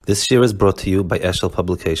This year is brought to you by Eshel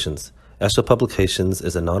Publications. Eshel Publications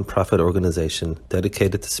is a non-profit organization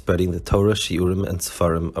dedicated to spreading the Torah, Shiurim, and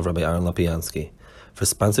Sefarim of Rabbi Aaron Lapiansky. For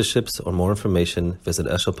sponsorships or more information, visit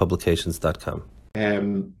eshelpublications.com.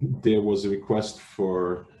 There was a request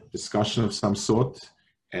for discussion of some sort,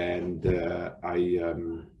 and I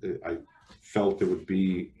felt it would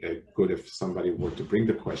be good if somebody were to bring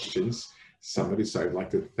the questions. So I'd like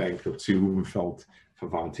to thank Rabbi Rubenfeld for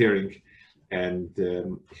volunteering. And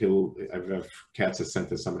Katz has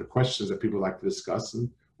sent us some of the questions that people like to discuss, and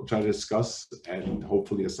we'll try to discuss, and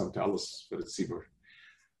hopefully there's some tell us for the Tzibur.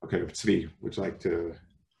 Okay, Tzvi, would you like to?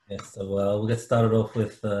 Yes, so we'll get started off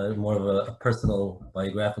with more of a personal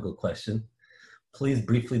biographical question. Please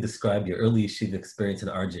briefly describe your early yeshiva experience in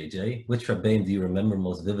RJJ. Which Rabbein do you remember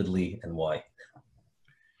most vividly and why?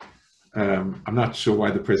 I'm not sure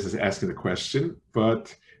why the person is asking the question,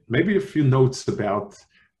 but maybe a few notes about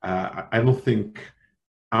I don't think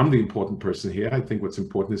I'm the important person here. I think what's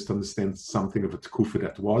important is to understand something of a tekufa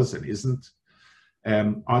that was and isn't.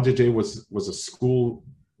 RJJ was a school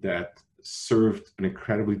that served an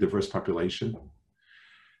incredibly diverse population.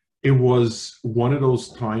 It was one of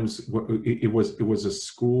those times. It was a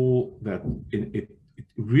school that it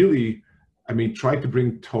really, tried to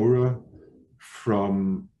bring Torah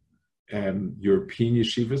from European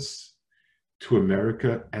yeshivas to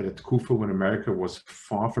America at a tekufa when America was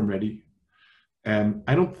far from ready.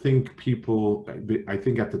 I don't think I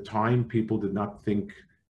think at the time people did not think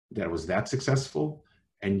that it was that successful.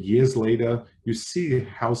 And years later, you see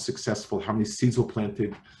how successful, how many seeds were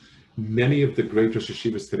planted. Many of the great Rosh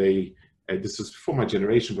Yeshivas today, this is before my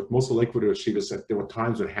generation, but most of Lakewood Rosh Yeshivas, there were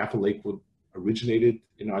times when half of Lakewood originated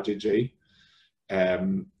in RJJ.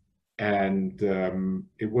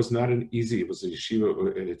 It was not an easy, it was a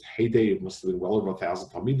yeshiva in its heyday. It must have been well over 1,000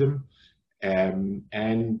 Talmidim.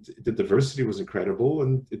 And the diversity was incredible,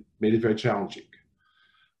 and it made it very challenging.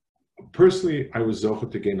 Personally, I was zocheh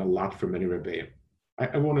to gain a lot from many Rebbeim.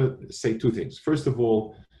 I want to say two things. First of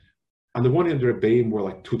all, on the one hand, the Rebbeim were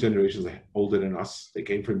like 2 generations older than us. They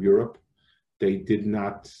came from Europe. They did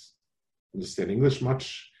not understand English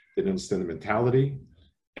much. They didn't understand the mentality.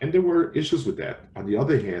 And there were issues with that. On the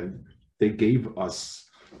other hand, they gave us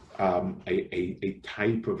a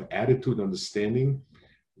type of attitude, understanding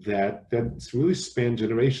that's really spanned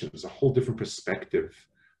generations, a whole different perspective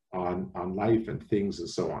on life and things and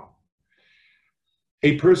so on.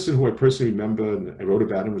 A person who I personally remember, and I wrote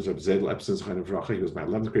about him, was Zedel Epstein Zechariah Vracha. He was my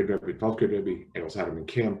 11th grade Rebbe, 12th grade Rebbe. I also had him in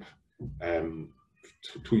camp,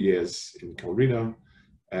 2 years in Kalrina.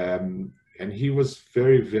 And he was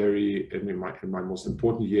very, very, in my most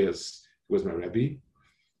important years, he was my Rebbe.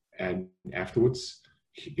 And afterwards,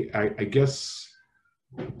 I guess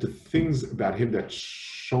the things about him that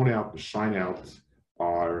shine out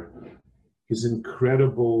are his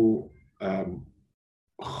incredible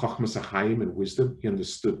chachmas ha'chaim and wisdom. He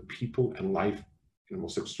understood people and life in the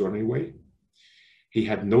most extraordinary way. He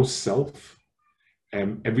had no self.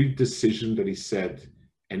 Every decision that he said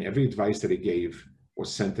and every advice that he gave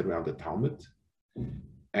was centered around the Talmud.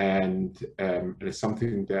 And it's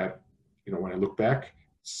something that, when I look back,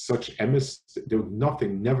 such emes, there was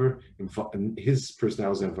nothing, never involved, in his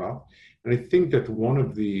personality was involved. And I think that one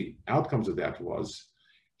of the outcomes of that was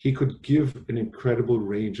he could give an incredible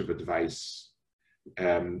range of advice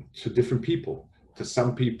to different people, to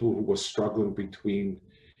some people who were struggling between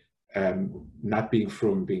not being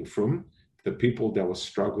frum, being frum, the people that were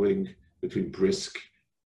struggling between brisk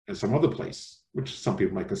and some other place, which some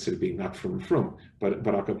people might consider being not frum.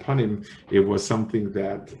 But upon him, it was something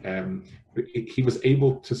that he was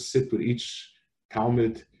able to sit with each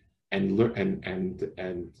Talmud and learn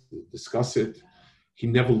and discuss it. He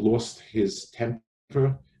never lost his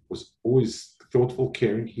temper, was always thoughtful,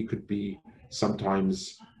 caring. He could be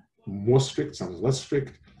sometimes more strict, sometimes less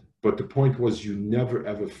strict, but the point was you never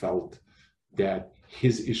ever felt that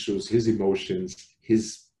his issues, his emotions,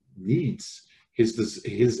 his needs, his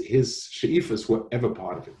she'ifas were ever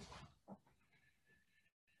part of it.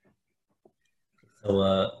 So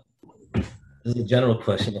this is a general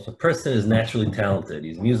question. If a person is naturally talented,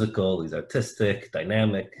 he's musical, he's artistic,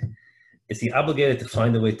 dynamic, is he obligated to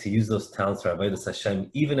find a way to use those talents for Avodas Hashem,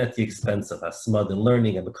 even at the expense of hasmad and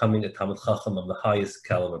learning and becoming a Talmid Chacham of the highest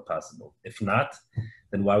caliber possible? If not,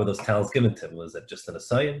 then why were those talents given to him? Was that just an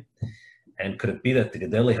asayim? And could it be that the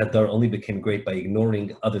Gedolei Hadar only became great by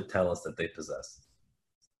ignoring other talents that they possess?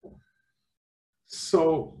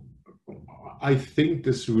 So I think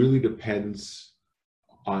this really depends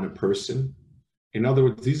on a person. In other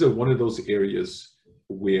words, these are one of those areas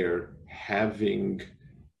where having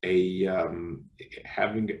a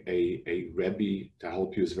Rebbe to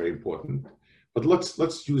help you is very important. But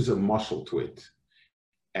let's use a muscle to it,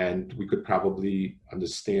 and we could probably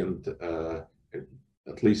understand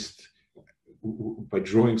at least by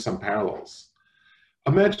drawing some parallels.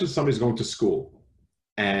 Imagine somebody's going to school,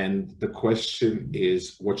 and the question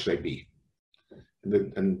is, what should I be?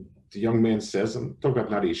 And the young man says, I'm talking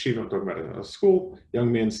about not a yeshiva, I'm talking about a school.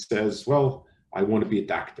 Young man says, well, I want to be a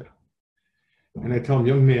doctor. And I tell him,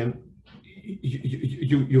 young man,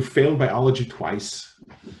 you failed biology twice.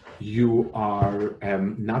 You are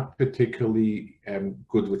not particularly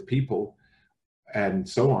good with people, and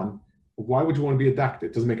so on. Why would you want to be a doctor?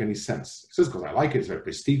 It doesn't make any sense. He says, because I like it, it's very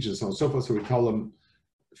prestigious, and so on and so forth. So we tell him,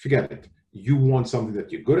 forget it. You want something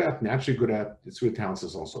that you're good at, naturally good at, it's your talents,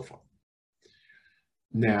 and so on and so forth.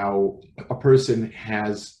 Now, a person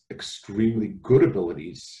has extremely good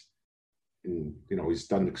abilities. And, he's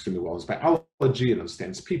done extremely well in his biology and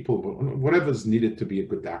understands people, whatever is needed to be a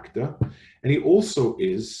good doctor. And he also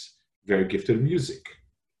is very gifted in music.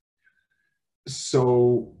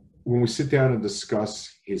 So when we sit down and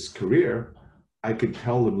discuss his career, I could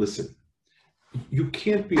tell him, listen, you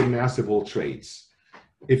can't be a master of all trades.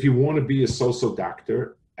 If you want to be a so-so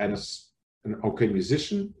doctor and an okay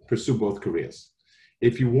musician, pursue both careers.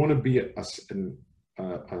 If you want to be an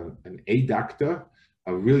A doctor,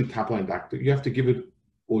 a really top-line doctor, you have to give it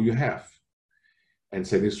all you have. And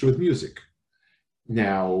same is true with music.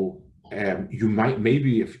 Now, you might,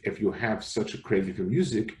 maybe if you have such a craving for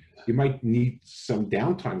music, you might need some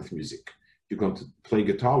downtime with music. You're going to play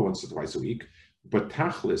guitar once or twice a week, but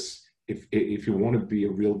tachlis, if you want to be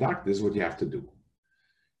a real doctor, this is what you have to do.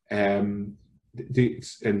 And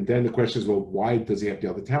then the question is, well, why does he have the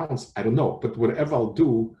other talents? I don't know, but whatever I'll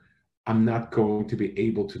do, I'm not going to be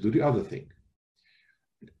able to do the other thing.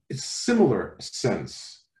 It's similar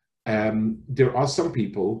sense. There are some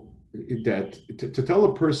people that to tell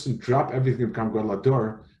a person drop everything and become God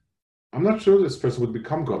Lador, I'm not sure this person would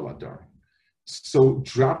become God Lador. So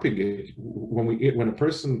dropping it, when a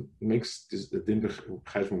person makes the din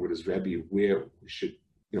cheshbon with his Rebbe, where should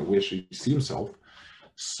he see himself?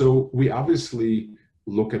 So we obviously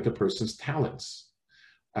look at the person's talents.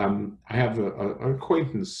 I have an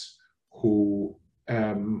acquaintance who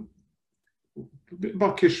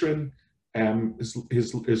about Kishrin, his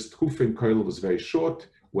Beachwood Kollel was very short,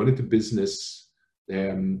 went into business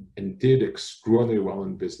and did extraordinarily well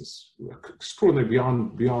in business. Extraordinary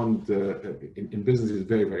beyond in business, he did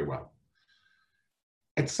very, very well.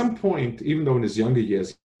 At some point, even though in his younger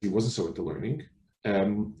years he wasn't so into learning,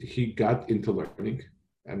 he got into learning,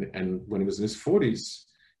 and when he was in his 40s,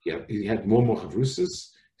 he had more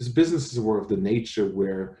chavrusas. His businesses were of the nature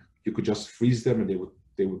where you could just freeze them and they would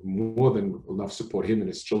more than enough support him and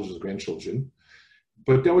his children, his grandchildren.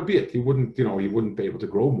 But that would be it. He wouldn't be able to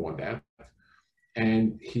grow more than that.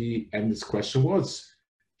 And his question was,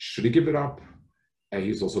 should he give it up? And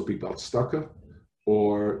he's also a big belt stucker,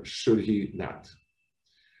 or should he not?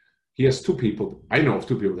 He has two people. I know of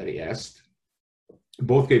two people that he asked.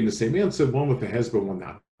 Both gave him the same answer. One with the husband, one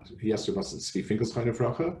not. He asked Rabbi Tzvi Finkelstein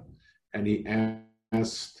Fracha, and he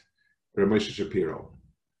asked Ramesh Shapiro.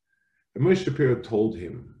 Ramesh Shapiro told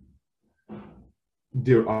him,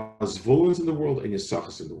 there are Zvulans in the world and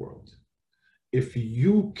Yisachars in the world. If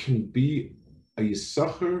you can be a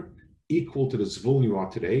Yisachar equal to the Zvulun you are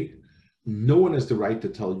today, no one has the right to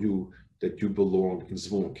tell you that you belong in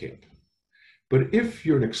Zvulun camp. But if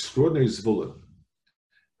you're an extraordinary Zvulun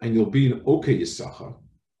and you'll be an okay Yisachar,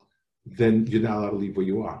 then you're not allowed to leave where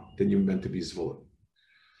you are. Then you're meant to be Zvulun.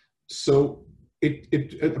 So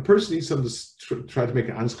a person needs to try to make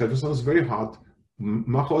an honest cheshbon. It's very hard.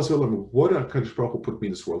 What did HaKadosh Baruch Hu put me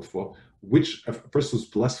in this world for? Which a person who's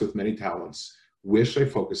blessed with many talents, where should I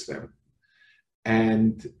focus them?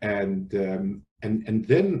 And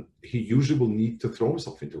then he usually will need to throw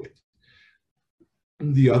himself into it.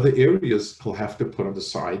 The other areas he'll have to put on the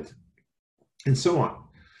side, and so on.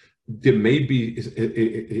 There may be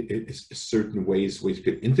certain ways you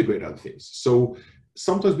can integrate other things. So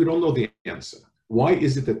sometimes we don't know the answer. Why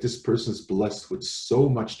is it that this person is blessed with so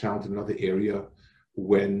much talent in another area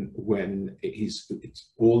when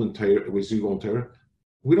it's all in Torah,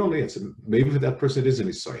 we don't know the answer. Maybe for that person it is an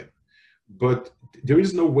Israel. But there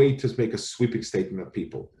is no way to make a sweeping statement of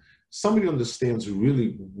people. Somebody understands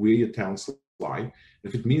really where your talents lie.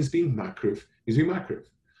 If it means being makriv, he's being makriv.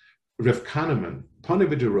 Rav Kahneman,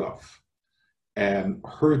 Panevid Rav,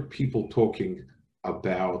 heard people talking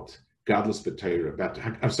about godless b'Torah, about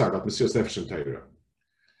Mesiras Nefesh and Torah.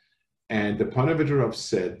 And the Panevid Rav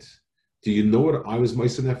said, do you know what I was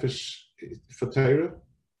Mesiras Nefesh for Torah?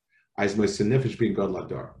 I was Mesiras Nefesh being God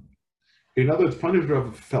Ladar. In other words, Panevid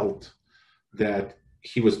Rav felt that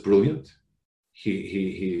he was brilliant,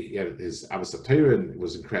 he had his Abbas Torah and it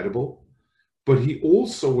was incredible, but he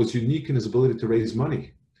also was unique in his ability to raise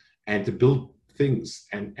money and to build things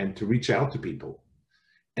and to reach out to people.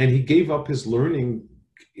 And he gave up his learning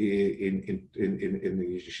in the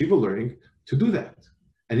yeshiva learning to do that.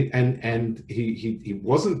 And he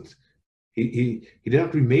wasn't, he did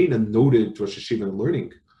not remain a noted Rosh Yeshiva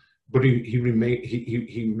learning, but he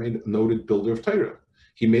remained a noted builder of Torah.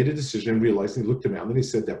 He made a decision and realized, and he looked around and he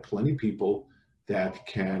said, there are plenty of people that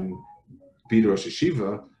can be the Rosh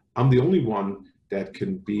Yeshiva. I'm the only one that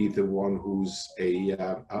can be the one who's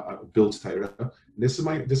builds Torah. This is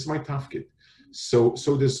my tafkid. So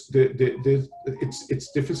there's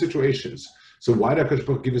it's different situations. So why did HaKadosh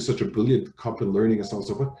Baruch Hu give us such a brilliant cup in learning and so on and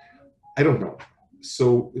so forth? I don't know.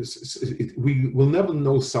 So we will never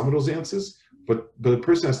know some of those answers, but a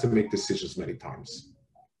person has to make decisions many times.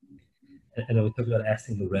 And we talked about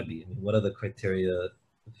asking the Rebbe. I mean, what are the criteria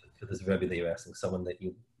for this Rebbe that you're asking? Someone that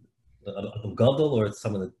you, a gadol, or it's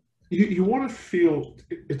someone that you want to feel,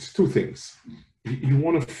 it's two things. You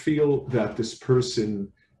want to feel that this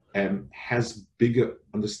person has bigger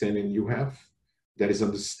understanding than you have, that his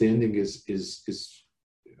understanding is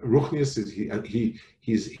ruchnius,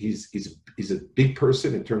 he's a big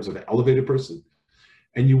person in terms of an elevated person,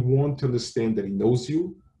 and you want to understand that he knows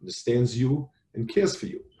you, understands you, and cares for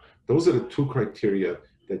you. Those are the two criteria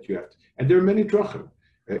that you have to, and there are many drachim.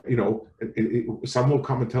 Some will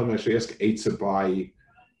come and tell me I should ask Eitzah by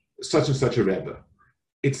such and such a Rebbe.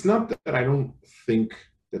 It's not that I don't think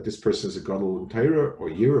that this person is a gadol in Torah or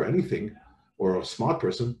yir or anything, or a smart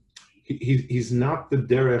person. He's not the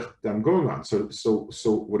derech that I'm going on. So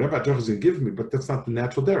whatever Adjach is going to give me, but that's not the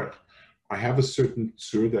natural derech. I have a certain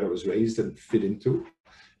tzur that I was raised and fit into,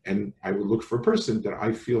 and I will look for a person that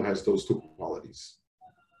I feel has those two qualities.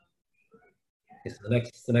 Okay, so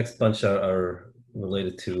the next bunch are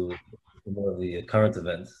related to more of the current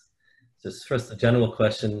events. Just first, a general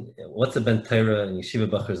question: what's a ben Torah and yeshiva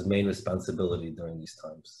bacher's main responsibility during these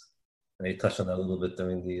times? And you touched on that a little bit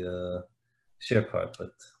during the share part,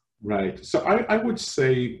 but right. So I would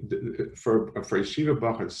say for yeshiva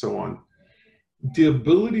bacher and so on, the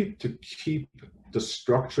ability to keep the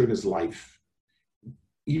structure in his life,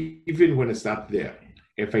 even when it's not there.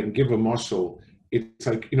 If I can give a mashal, it's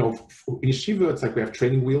like, in yeshiva, it's like we have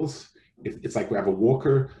training wheels. It's like we have a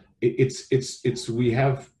walker. We're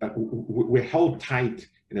held tight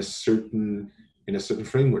in a certain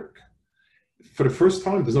framework. For the first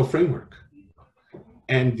time, there's no framework.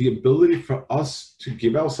 And the ability for us to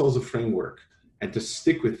give ourselves a framework and to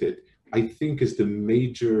stick with it, I think, is the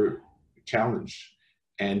major challenge.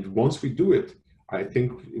 And once we do it, I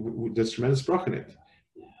think there's tremendous bracha in it.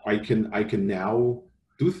 I can now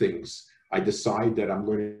do things. I decide that I'm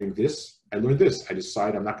learning this, I learn this. I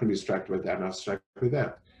decide I'm not going to be distracted by that, I'm not distracted by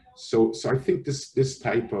that. So I think this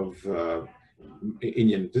type of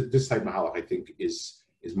inyan, this type of mahalach, I think, is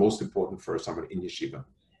most important for someone in yeshiva.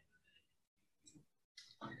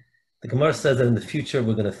 The Gemara says that in the future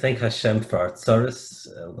we're going to thank Hashem for our tzaras,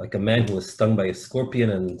 like a man who was stung by a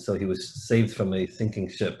scorpion and so he was saved from a sinking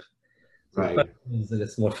ship. So right.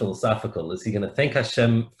 It's more philosophical. Is he going to thank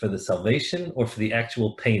Hashem for the salvation or for the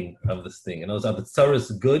actual pain of this thing? And are the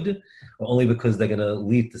tzaras good, or only because they're going to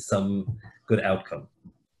lead to some good outcome?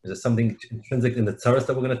 Is there something intrinsic in the tzaras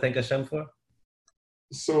that we're going to thank Hashem for?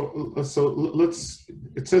 So let's.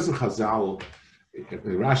 It says in Chazal, in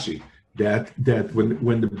Rashi, that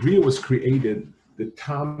when the bria was created, the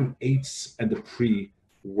tam, eitz, and the pri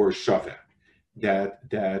were shaveh. That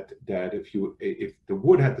if the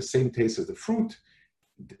wood had the same taste as the fruit,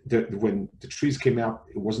 when the trees came out,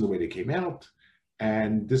 it wasn't the way they came out,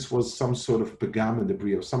 and this was some sort of pagam in the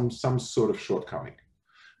bria, some sort of shortcoming.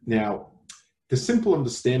 Now, the simple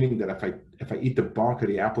understanding that if I eat the bark of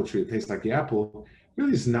the apple tree, it tastes like the apple,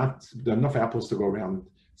 really is not. There are enough apples to go around.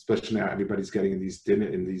 Especially now, everybody's getting in these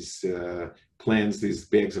plans, these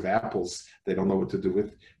bags of apples they don't know what to do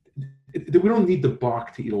with. We don't need the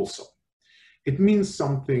bark to eat also. It means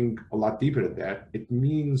something a lot deeper than that. It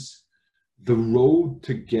means the road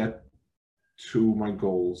to get to my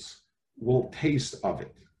goals will taste of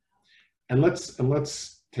it. And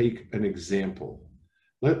let's take an example.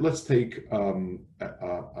 Let's take a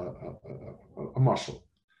mashal.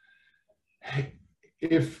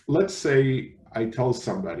 If, let's say, I tell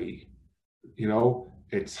somebody,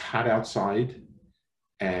 it's hot outside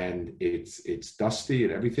and it's dusty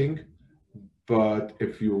and everything, but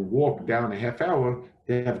if you walk down a half hour,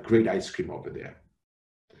 they have great ice cream over there.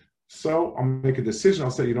 So I'll make a decision.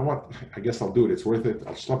 I'll say, you know what? I guess I'll do it. It's worth it.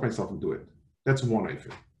 I'll schlep myself and do it. That's one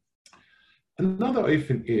eifin. Another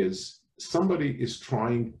eifin is somebody is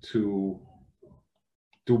trying to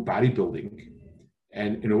do bodybuilding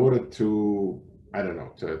And in order to, I don't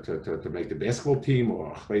know, to make the basketball team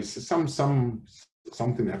or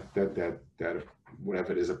something that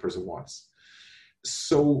whatever it is a person wants.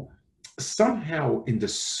 So somehow in the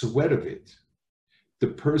sweat of it, the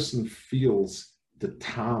person feels the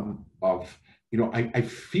time of, I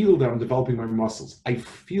feel that I'm developing my muscles. I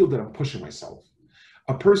feel that I'm pushing myself.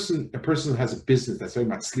 A person who has a business that's very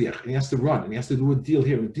much sliach, and he has to run, and he has to do a deal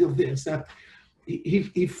here and a deal there. It's not,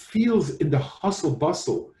 he feels in the hustle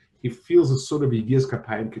bustle, he feels a sort of yigiz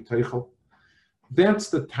kapayim keteichel. That's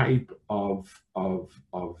the type of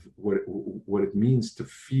what it means to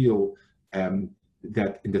feel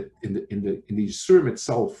that in the Yisurim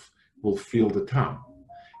itself will feel the time.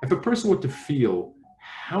 If a person were to feel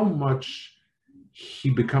how much he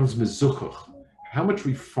becomes mezuchach, how much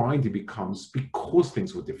refined he becomes because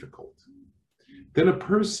things were difficult, then a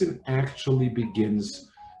person actually begins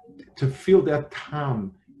to feel that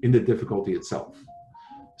time in the difficulty itself.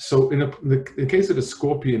 So in the case of the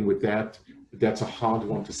scorpion with that, that's a hard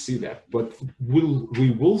one to see that. But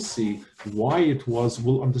we will see why it was,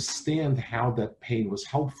 we'll understand how that pain was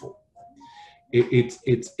helpful.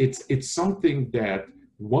 It's something that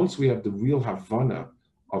once we have the real Havana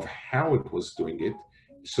of how it was doing it,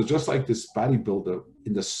 so just like this bodybuilder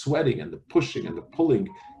in the sweating and the pushing and the pulling,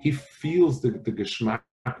 he feels the geschmack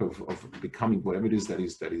of becoming whatever it is that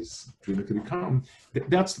he's dreaming to become.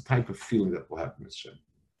 That's the type of feeling that will happen with Shem.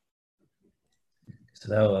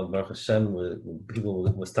 So now, Baruch Hashem, we're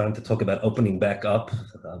starting to talk about opening back up,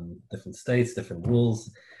 different states, different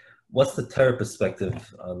rules. What's the Torah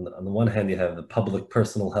perspective? On the one hand, you have the public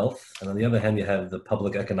personal health, and on the other hand, you have the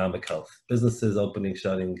public economic health. Businesses opening,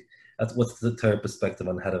 shutting. What's the Torah perspective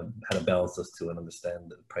on how to balance those two and understand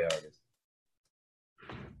the priorities?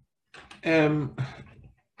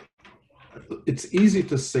 It's easy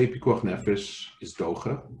to say pikuach nefesh is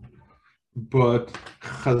docha, but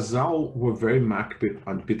Chazal were very makbid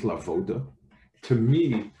on bittul avoda. To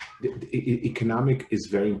me, the economic is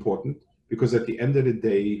very important because at the end of the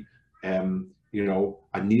day,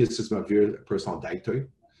 aniyas is mavir personal daitoi,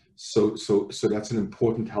 so that's an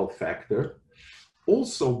important health factor.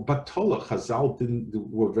 Also, batola Chazal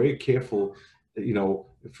were very careful,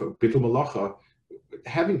 for bittul malacha,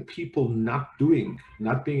 having people not being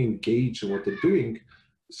engaged in what they're doing.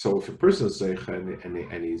 So if a person is zeich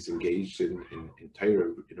and he's engaged in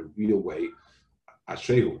Torah in a real way,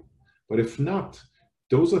 ashehu. But if not,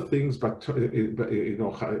 those are things. Batolas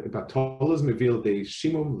mevil de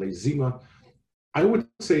shimum lezima. I would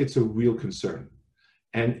say it's a real concern,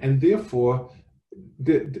 and therefore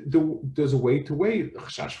there's a way to weigh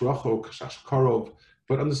chashash rachok, chashash karov,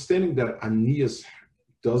 but understanding that aniyas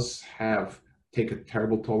does take a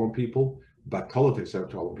terrible toll on people, batola takes a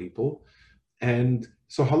toll on people, and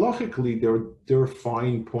so halachically there are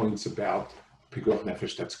fine points about pikuach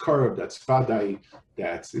nefesh that's karov, that's vadai,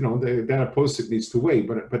 that's that a posik needs to weigh,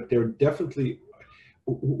 but they're definitely,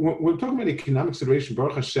 when we're talking about economic situation,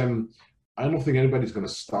 Baruch Hashem, I don't think anybody's going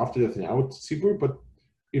to starve to death now with tzibur, but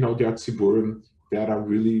there are tziburim that are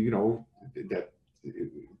really, that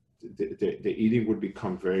the eating would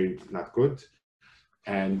become very not good,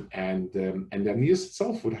 and the aniyas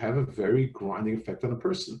itself would have a very grinding effect on a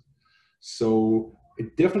person. So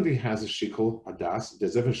it definitely has a shikol adas.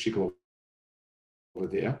 There's ever a shikol over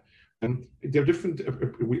there, and there are different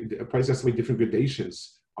prices has to be different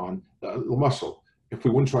gradations on muscle. If we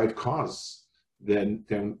wouldn't drive cars, then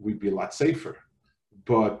we'd be a lot safer.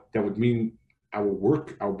 But that would mean our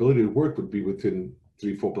ability to work would be within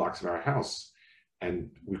 3-4 blocks of our house, and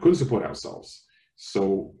we couldn't support ourselves.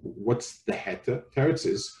 So what's the heta? Teretz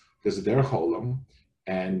is there's a derech olam,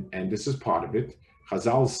 and this is part of it.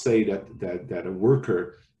 Chazal say that a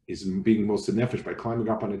worker is being most nefesh by climbing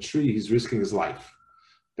up on a tree. He's risking his life.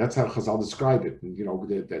 That's how Chazal described it. And,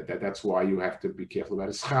 that's why you have to be careful about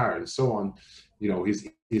his schar and so on. He's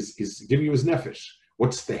giving you his nefesh.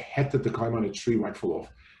 What's the heta to climb on a tree might fall off?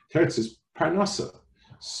 Teretz is parnasa.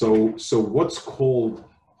 So what's called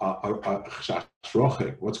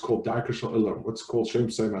what's called Darker Shal, what's called Shem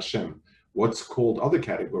Seim Hashem, what's called other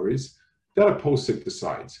categories, that a posik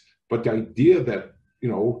decides. But the idea that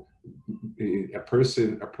a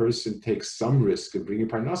person takes some risk in bringing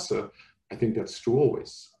parnasa, I think that's true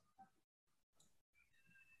always.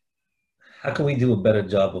 How can we do a better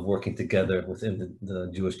job of working together within the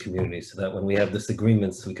Jewish community so that when we have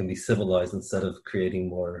disagreements, we can be civilized instead of creating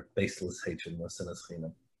more baseless hatred, more sinas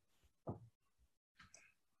chinam?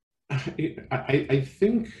 I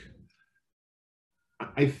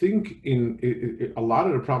think in a lot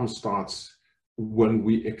of the problem starts when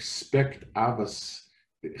we expect avas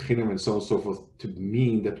chinam and so on and so forth to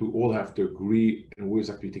mean that we all have to agree and we always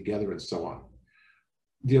have to be together and so on.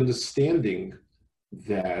 the understanding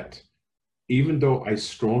that even though I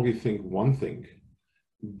strongly think one thing,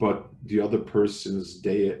 but the other person's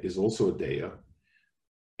daya is also a daya,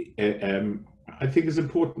 I think is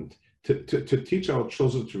important to teach our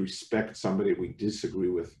children to respect somebody we disagree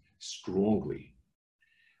with strongly.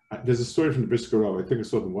 There's a story from the Brisker Rav, I think I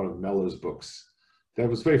saw it in one of Meller's books, that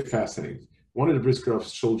was very fascinating. One of the Brisker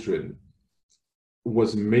Rav's children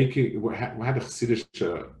was had a Chassidish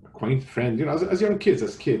acquaintance friend, you know, as young kids,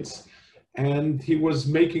 as kids, and he was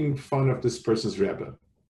making fun of this person's Rebbe.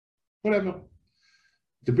 Whatever.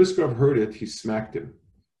 The Brisker Rav heard it, he smacked him,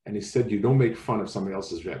 and he said, "You don't make fun of somebody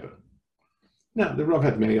else's Rebbe." Now, the Rav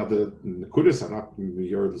had many other nekudas, I'm not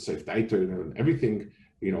Yer the Seif Daiter, and everything,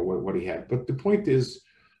 you know, what he had. But the point is,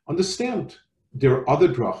 understand, there are other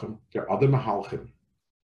drachim, there are other mahalchim,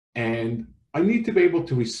 and I need to be able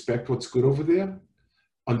to respect what's good over there,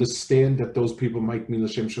 understand that those people might mean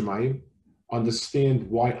L'Shem Shemayim, understand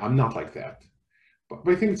why I'm not like that. But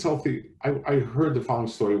I think it's healthy. I heard the following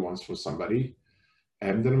story once from somebody,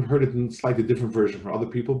 and then I've heard it in a slightly different version from other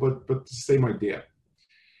people, but the same idea.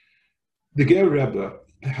 The Ger Rebbe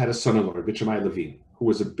had a son-in-law, Rabbi Shammai Levine, who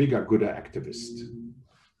was a big Aguda activist.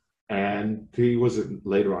 And he was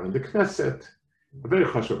later on in the Knesset, a very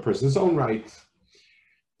chashuv person, his own right.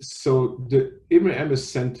 So the Imre Emes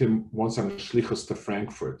sent him once on a shlichus to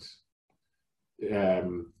Frankfurt,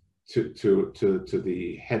 to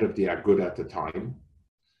the head of the Aguda at the time,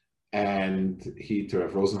 and to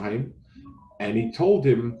Rav Rosenheim, and he told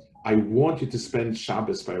him, "I want you to spend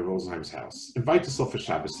Shabbos by Rosenheim's house. Invite yourself for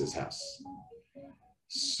Shabbos to his house."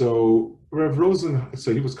 So Rav Rosenheim,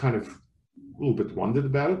 so he was kind of a little bit wondered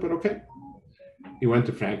about it, but okay. He went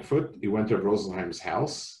to Frankfurt. He went to Rav Rosenheim's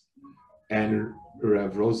house, and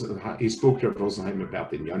he spoke to Rav Rosenheim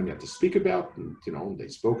about the Inyanim he had to speak about, and you know, they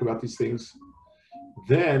spoke about these things.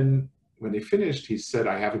 Then, when they finished, he said,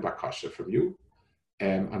 "I have a bakasha from you,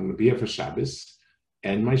 and I'm going to be here for Shabbos.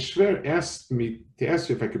 And my shver asked me to ask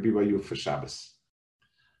you if I could be by you for Shabbos."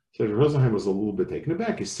 So Rosenheim was a little bit taken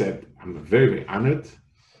aback. He said, "I'm very, very honored,"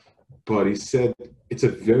 but he said, "It's a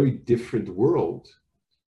very different world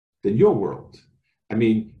than your world. I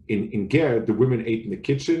mean, in Ger, the women ate in the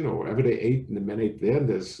kitchen, or wherever they ate, and the men ate there, and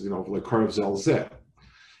there's, you know, like Karav Zelzeh.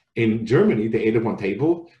 In Germany, they ate at one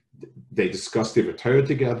table, they discussed the Torah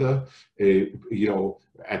together, you know,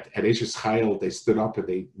 at Eshes Chayil, they stood up and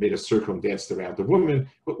they made a circle and danced around the woman,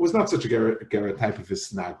 but it was not such a Gera type of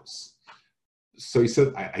hisnagos." So he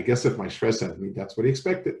said, I guess if my shver sent me, that's what he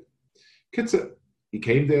expected. Kitzah, he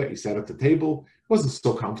came there, he sat at the table, wasn't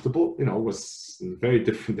so comfortable, you know, was very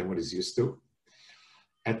different than what he's used to.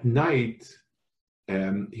 At night,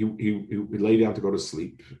 he lay down to go to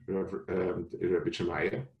sleep, Rabbi Shammai.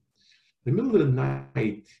 In the middle of the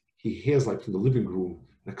night, he hears, like from the living room,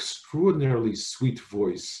 an extraordinarily sweet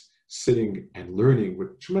voice sitting and learning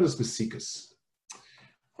with tremendous mesikas.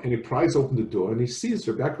 And he pries open the door and he sees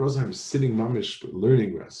Rebbe Rosenheim sitting mamish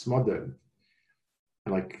learning with Smada.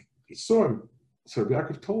 And like he saw him, so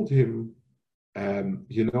Rebbe told him,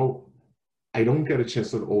 "You know, I don't get a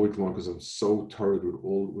chance to all week long because I'm so tired with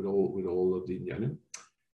all of the inyanim.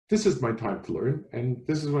 This is my time to learn, and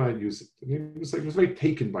this is when I use it." And he was very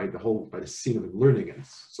taken by the scene of him learning it.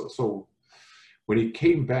 So when he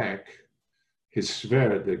came back, his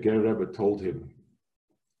shver, the Ger Rebbe, told him,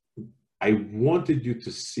 "I wanted you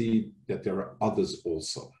to see that there are others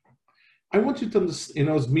also. I want you to understand," you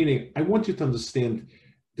know, meaning, I want you to understand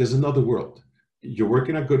there's another world. You're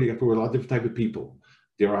working at good, you have to work with a lot of different type of people.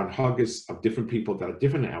 There are haggis of different people that are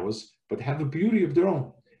different hours, but have a beauty of their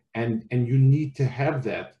own. And you need to have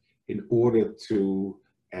that in order to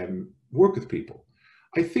work with people.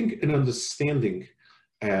 I think an understanding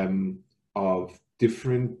of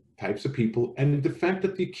different types of people, and the fact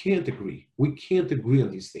that we can't agree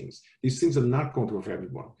on these things. These things are not going to work for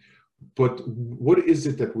everyone. But what is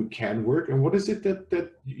it that we can work, and what is it that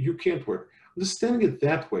you can't work? Understanding it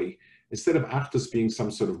that way, instead of Achtus being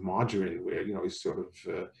some sort of margarine where, you know, you sort of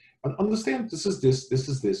understand this is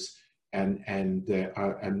this, and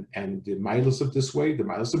the miles of this way, the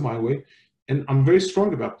miles of my way. And I'm very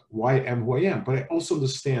strong about why I am who I am, but I also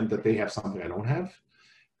understand that they have something I don't have,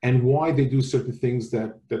 and why they do certain things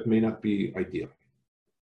that may not be ideal.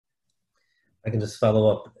 I can just follow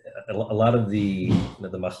up. A lot of the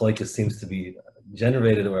machlokes seems to be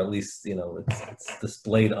generated, or at least, you know, it's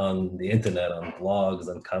displayed on the internet, on blogs,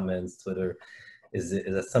 on comments, Twitter. Is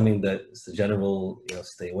that something that is the general, you know,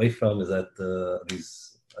 stay away from? Is that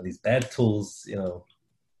are these bad tools? You know.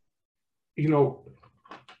 You know,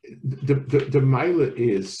 the mila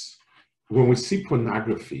is when we see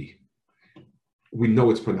pornography, we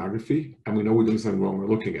know it's pornography, and we know we're doing something wrong.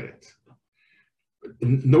 We're looking at it.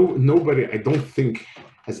 nobody, I don't think,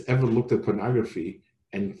 has ever looked at pornography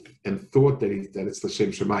and thought that it's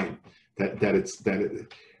l'shem shemayim,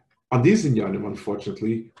 on these inyanim,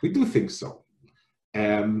 unfortunately, we do think so.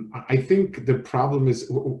 I think the problem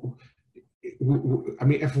is, I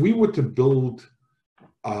mean, if we were to build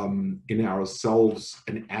in ourselves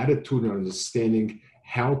an attitude and understanding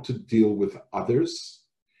how to deal with others,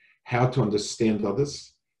 how to understand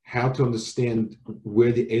others, how to understand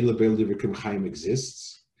where the Eila Be'el Divrei Chaim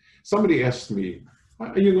exists. Somebody asked me,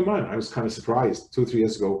 a young man, I was kind of surprised 2 or 3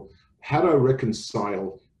 years ago, how do I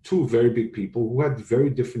reconcile two very big people who had very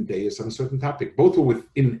different days on a certain topic? Both were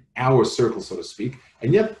within our circle, so to speak,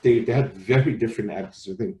 and yet they had very different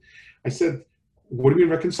attitudes. I said, what do you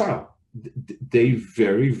mean reconcile? They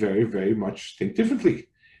very, very, very much think differently.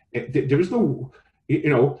 There is no,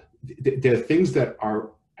 there are things that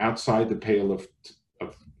are outside the pale of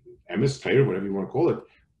emes, Torah, whatever you want to call it,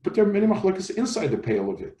 but there are many machlokas inside the pale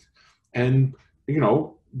of it. And,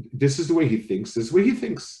 this is the way he thinks, this is the way he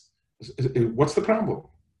thinks. What's the problem?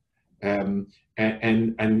 And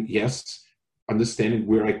yes, understanding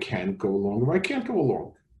where I can go along and where I can't go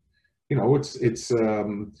along.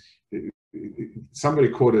 Somebody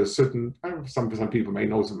quoted a certain, some people may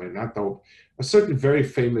know, some may not know, a certain very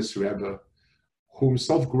famous Rebbe who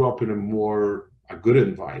himself grew up in a good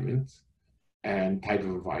environment and type of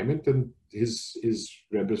environment, and his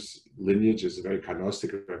Rebbe's lineage is a very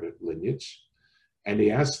Gnostic Rebbe lineage, and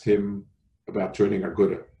he asked him about joining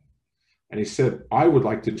Aguda. And he said, I would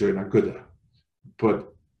like to join Aguda,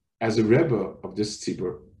 but as a Rebbe of this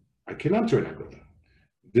tzibur, I cannot join Aguda.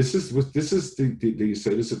 This is the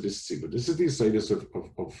Yisodis of this tzibur. This is the Yisodis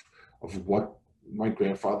of what my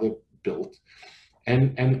grandfather built.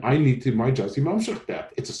 And I need to, my job,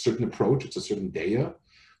 that. It's a certain approach, it's a certain daya,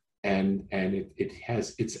 and it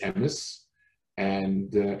has its emes,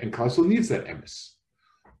 and Kollel needs that emes.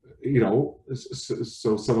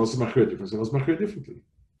 So some of us are different, some of us are differently.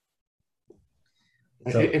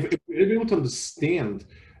 So, if we're able to understand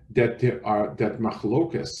that that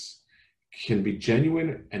machlokas can be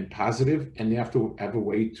genuine and positive, and they have to have a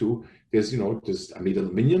way to, there's Amid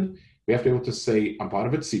al-Minyan, we have to be able to say, I'm part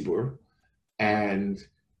of a tzibur, and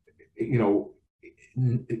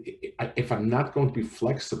if I'm not going to be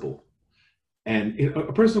flexible, and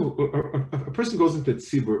a person goes into a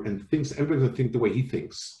tzibur and thinks everybody's going to think the way he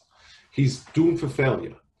thinks, he's doomed for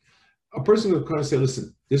failure. A person will kind of say,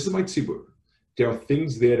 listen, this is my tzibur. There are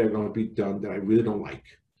things there that are going to be done that I really don't like,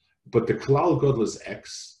 but the Kollel Gadol is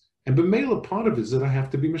X, and b'meila part of it is that I have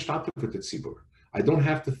to be mishtatev with the tzibur. I don't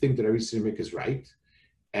have to think that every sinimik is right,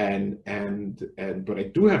 but I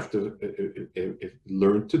do have to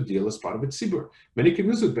learn to deal as part of a tzibur. Many can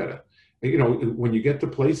use it better. When you get to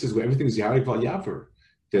places where everything is yarik val yaver,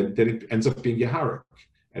 then it ends up being yaharik,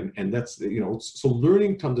 and that's so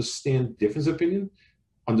learning to understand difference of opinion,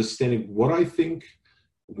 understanding what I think,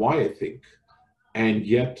 why I think. And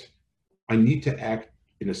yet, I need to act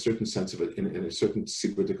in a certain sense of it, in a certain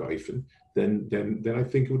sigurdik oifen. Then I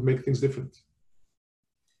think it would make things different.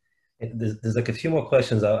 There's like a few more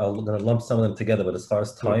questions. I'm going to lump some of them together. But as far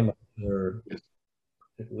as time, yes.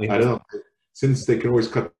 I don't know. Since they can always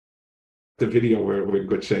cut the video, we're in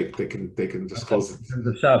good shape. They can just close it. In terms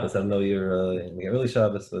of Shabbos, I don't know you're early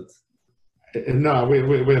Shabbos, but no,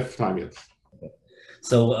 we have time yet.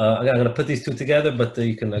 So I'm going to put these two together, but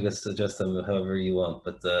you can, I guess, adjust them however you want.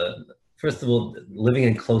 But first of all, living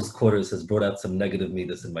in close quarters has brought out some negative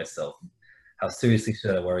midas in myself. How seriously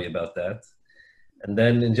should I worry about that? And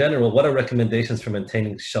then in general, what are recommendations for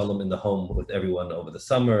maintaining shalom in the home with everyone over the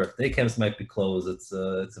summer? Day camps might be closed. It's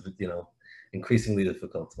a bit, increasingly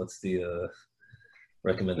difficult. What's the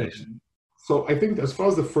recommendation? So I think as far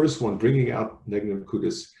as the first one, bringing out negative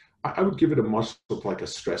kudas, I would give it a much like a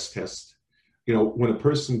stress test. When a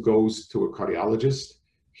person goes to a cardiologist,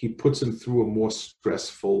 he puts him through a more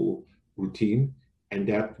stressful routine, and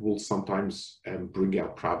that will sometimes bring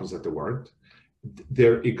out problems that there weren't.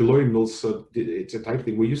 It's a type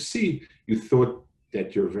thing where you thought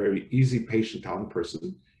that you're a very easy, patient, talented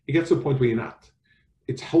person. You get to a point where you're not.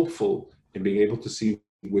 It's helpful in being able to see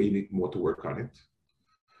where you need more to work on it.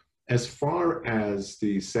 As far as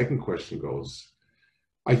the second question goes,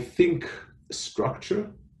 I think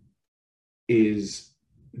structure is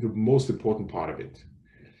the most important part of it.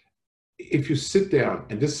 If you sit down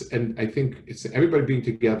and I think it's everybody being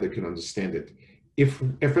together can understand it. If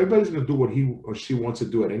everybody's going to do what he or she wants to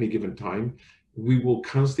do at any given time, we will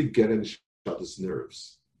constantly get in each other's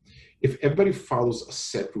nerves. If everybody follows a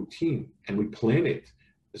set routine and we plan it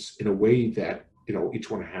in a way that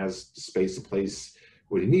each one has the space, the place,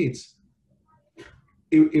 what he needs,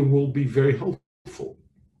 it will be very helpful.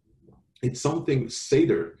 it's something,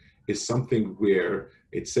 Seder is something where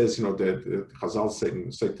it says, you know, the Chazal say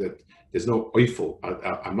that there's no oifel,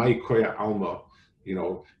 amai koya alma, you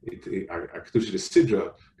know, Kedusha is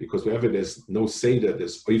Sidra, because wherever there's no Seder,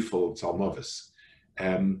 there's oifel, tzalmavis.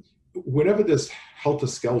 Whenever there's helter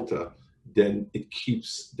skelter, then it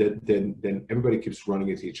keeps, then everybody keeps running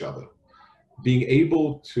into each other. Being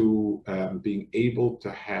able to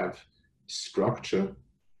have structure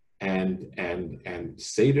and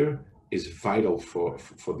Seder is vital for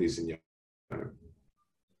these in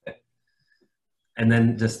And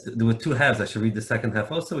then just there were two halves. I should read the second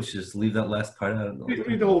half also. We should just leave that last part out.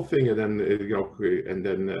 Read the whole thing, and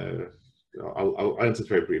then I'll answer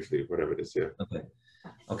very briefly, whatever it is. Yeah. Okay.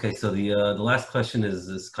 Okay. So the last question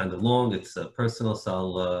is kind of long. It's personal,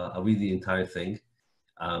 so I'll read the entire thing.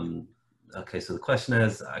 Okay. So the question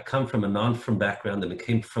is: I come from a non-frum background, and it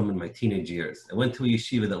came from in my teenage years. I went to a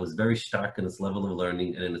yeshiva that was very stark in its level of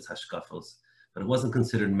learning and in its hashkafos, but it wasn't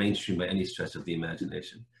considered mainstream by any stretch of the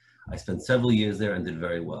imagination. I spent several years there and did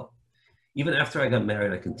very well. Even after I got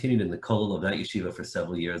married, I continued in the kollel of that yeshiva for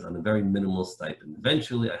several years on a very minimal stipend.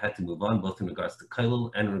 Eventually, I had to move on, both in regards to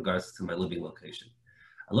kollel and in regards to my living location.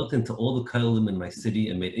 I looked into all the kollelim in my city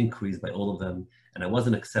and made inquiries by all of them, and I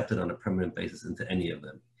wasn't accepted on a permanent basis into any of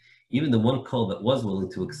them. Even the one kollel that was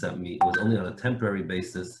willing to accept me was only on a temporary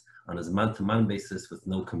basis, on a man-to-man basis with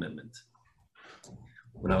no commitment.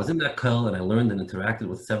 When I was in that kollel and I learned and interacted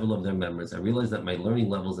with several of their members, I realized that my learning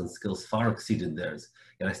levels and skills far exceeded theirs,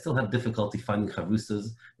 yet I still had difficulty finding chavusas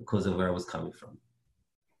because of where I was coming from.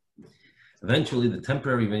 Eventually, the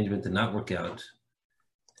temporary arrangement did not work out,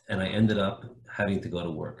 and I ended up having to go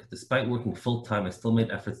to work. Despite working full-time, I still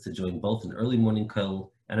made efforts to join both an early morning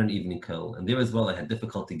kollel and an evening kollel, and there as well I had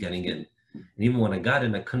difficulty getting in. And even when I got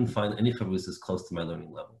in, I couldn't find any chavusas close to my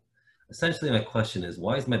learning level. Essentially, my question is,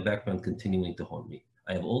 why is my background continuing to haunt me?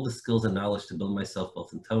 I have all the skills and knowledge to build myself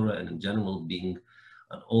both in Torah and in general being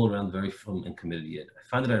an all-around very frum and committed yid. I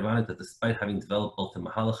find it ironic that despite having developed both the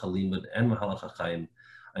Mahalach HaLimud and Mahalach HaChaim,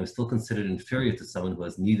 I am still considered inferior to someone who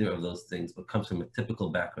has neither of those things but comes from a typical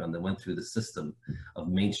background that went through the system of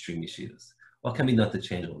mainstream yeshivas. What can be done to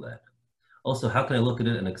change all that? Also, how can I look at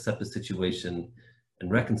it and accept the situation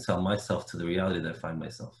and reconcile myself to the reality that I find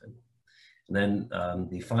myself in? And then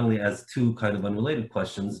he finally has two kind of unrelated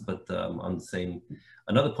questions, but on the same.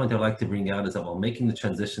 Another point I'd like to bring out is that while making the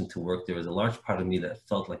transition to work, there was a large part of me that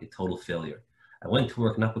felt like a total failure. I went to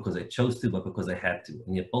work not because I chose to, but because I had to.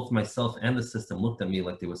 And yet both myself and the system looked at me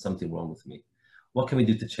like there was something wrong with me. What can we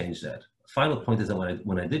do to change that? Final point is that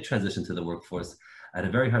when I did transition to the workforce, I had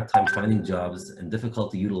a very hard time finding jobs and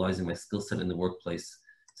difficulty utilizing my skill set in the workplace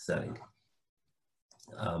setting.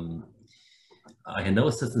 I had no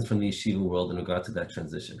assistance from the yeshiva world in regard to that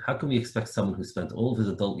transition. How can we expect someone who spent all of his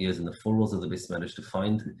adult years in the four walls of the Beis Medrash to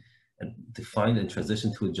find and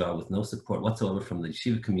transition to a job with no support whatsoever from the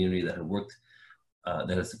yeshiva community that had worked,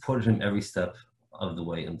 that had supported him every step of the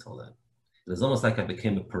way until then? It was almost like I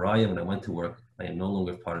became a pariah when I went to work. I am no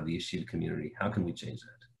longer part of the yeshiva community. How can we change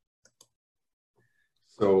that?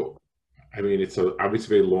 So, I mean, it's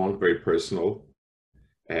obviously very long, very personal,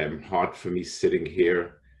 hard for me sitting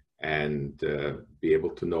here and be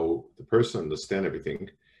able to know the person, understand everything.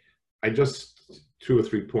 I just, 2 or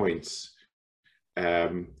 3 points.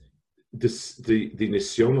 The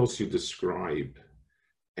nisyonos you describe,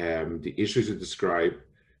 the issues you describe,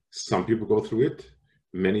 some people go through it,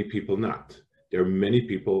 many people not. There are many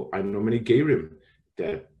people, I know many Gerim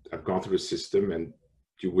that have gone through the system and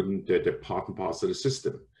they're part and parcel of the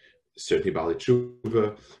system. Certainly Baalei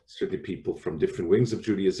Tshuva, certainly people from different wings of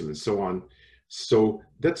Judaism and so on. So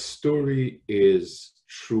that story is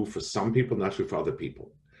true for some people, not true for other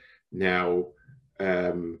people. Now,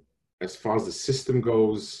 as far as the system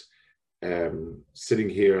goes, sitting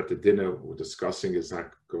here at the dinner we're discussing is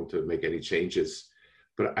not going to make any changes.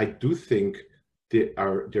 But I do think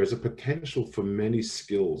there's a potential for many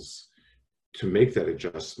skills to make that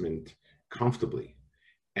adjustment comfortably.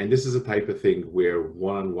 And this is a type of thing where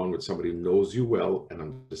one-on-one with somebody who knows you well and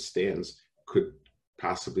understands could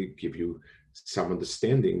possibly give you some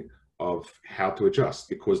understanding of how to adjust,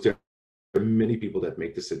 because there are many people that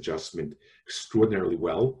make this adjustment extraordinarily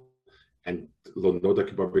well. And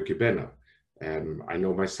I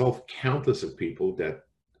know myself countless of people that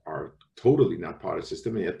are totally not part of the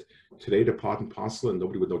system, and yet today they're part and parcel and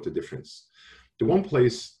nobody would know the difference. The one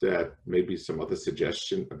place that maybe some other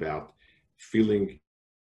suggestion about feeling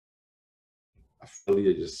a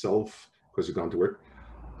failure yourself because you've gone to work.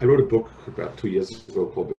 I wrote a book about 2 years ago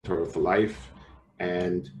called Torah for Life,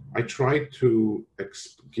 and I tried to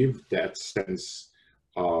give that sense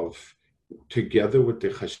of, together with the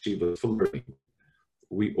chashiva for learning,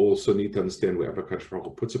 we also need to understand wherever Kadosh Baruch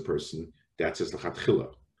Hu puts a person, that's his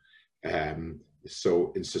lechatchila.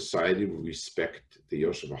 So in society, we respect the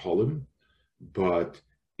Yoshev Aholim, but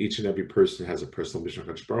each and every person has a personal mission of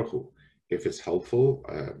Kadosh Baruch Hu. If it's helpful,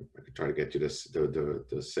 I could try to get you this,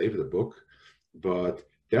 the save of the book, but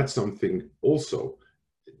that's something also,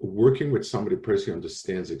 working with somebody personally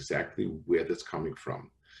understands exactly where that's coming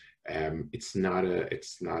from. It's not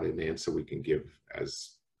an answer we can give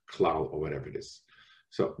as klal or whatever it is.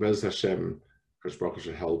 So Bez Hashem, Kadosh Baruch Hu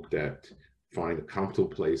should help that, find a comfortable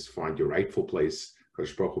place, find your rightful place.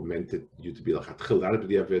 Kadosh Baruch Hu meant you to be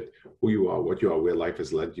lechatchila, who you are, what you are, where life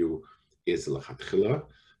has led you is lechatchila,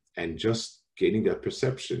 and just gaining that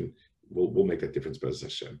perception will make that difference. Bez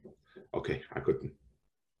Hashem. Okay, I couldn't.